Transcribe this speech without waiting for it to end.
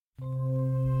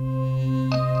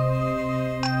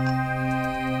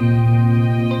I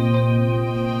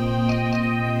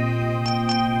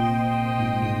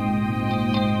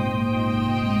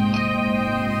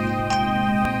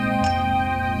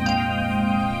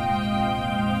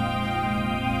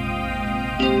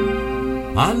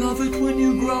love it when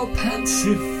you grow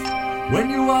pensive, when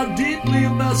you are deeply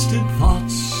immersed in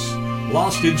thoughts,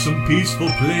 lost in some peaceful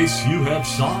place you have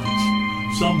sought,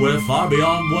 somewhere far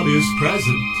beyond what is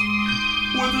present,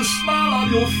 with a smile on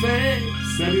your face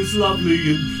that is lovely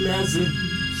and pleasant.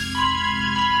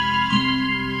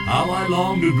 How I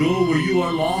long to go where you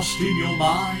are lost in your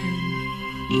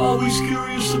mind, always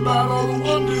curious about all the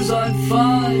wonders I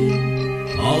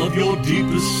find, all of your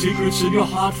deepest secrets and your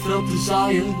heartfelt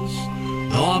desires.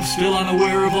 Though I'm still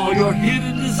unaware of all your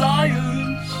hidden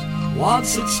desires,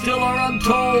 wants that still are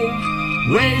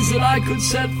untold, ways that I could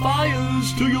set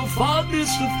fires to your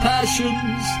fondest of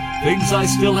passions, things I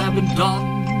still haven't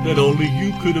done that only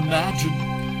you could imagine,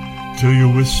 till you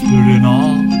whisper in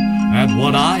awe at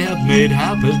what I have made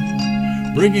happen,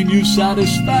 bringing you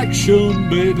satisfaction,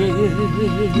 baby.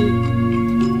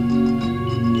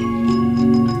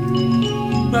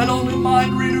 That only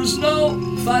mind readers know,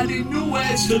 finding new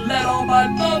ways to let all my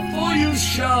love for you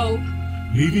show,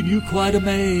 leaving you quite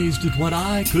amazed at what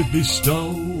I could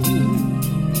bestow.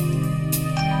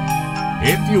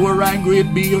 If you were angry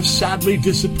at me or sadly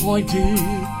disappointed,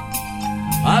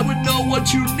 I would know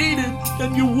what you needed,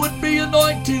 and you would be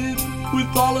anointed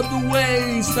with all of the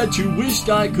ways that you wished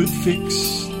I could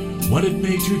fix what had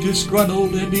made you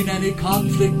disgruntled, ending any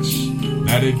conflicts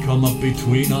that had come up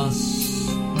between us.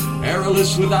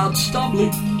 Errorless without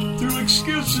stumbling through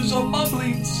excuses or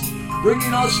mumblings,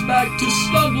 bringing us back to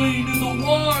snuggling in the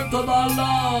warmth of our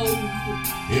love.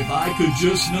 If I could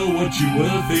just know what you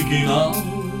were thinking of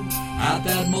at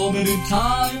that moment in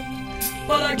time,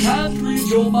 but I can't read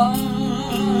your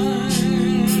mind.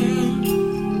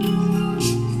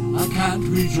 I can't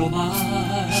read your mind.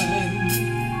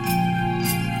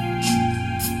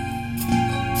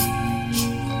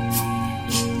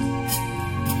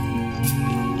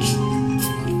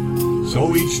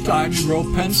 So each time you grow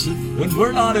pensive when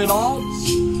we're not at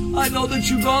odds, I know that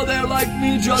you go there like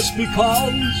me just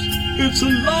because it's a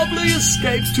lovely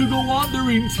escape to go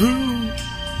wandering through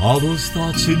all those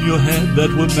thoughts in your head that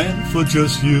were meant for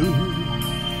just you.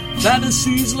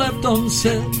 Fantasies left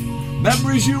unsaid,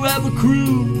 memories you have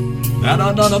accrued that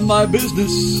are none of my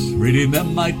business, reading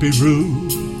them might be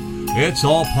rude. It's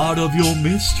all part of your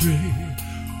mystery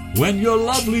when your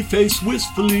lovely face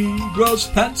wistfully grows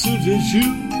pensive as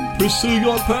you pursue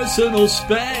your personal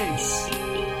space.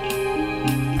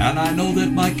 And I know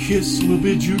that my kiss will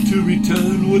bid you to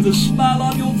return with a smile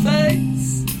on your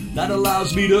face that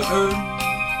allows me to earn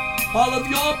all of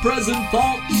your present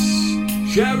thoughts,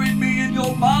 sharing me in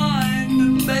your mind.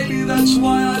 And maybe that's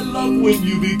why I love when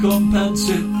you become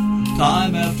pensive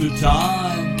time after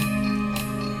time,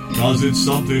 'cause it's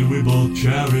something we both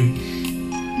cherish,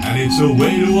 and it's a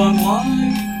way to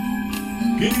unwind,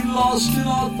 getting lost in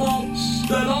our thoughts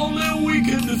that only we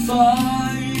can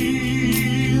define,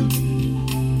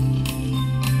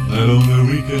 that only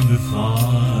we can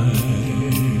define.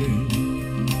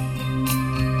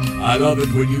 I love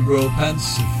it when you grow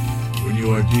pensive, when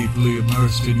you are deeply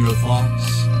immersed in your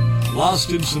thoughts,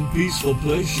 lost in some peaceful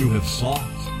place you have sought,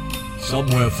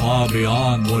 somewhere far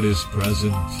beyond what is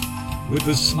present, with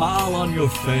a smile on your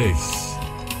face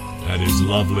that is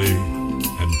lovely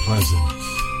and pleasant.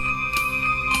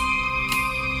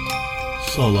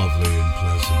 So lovely and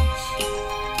pleasant.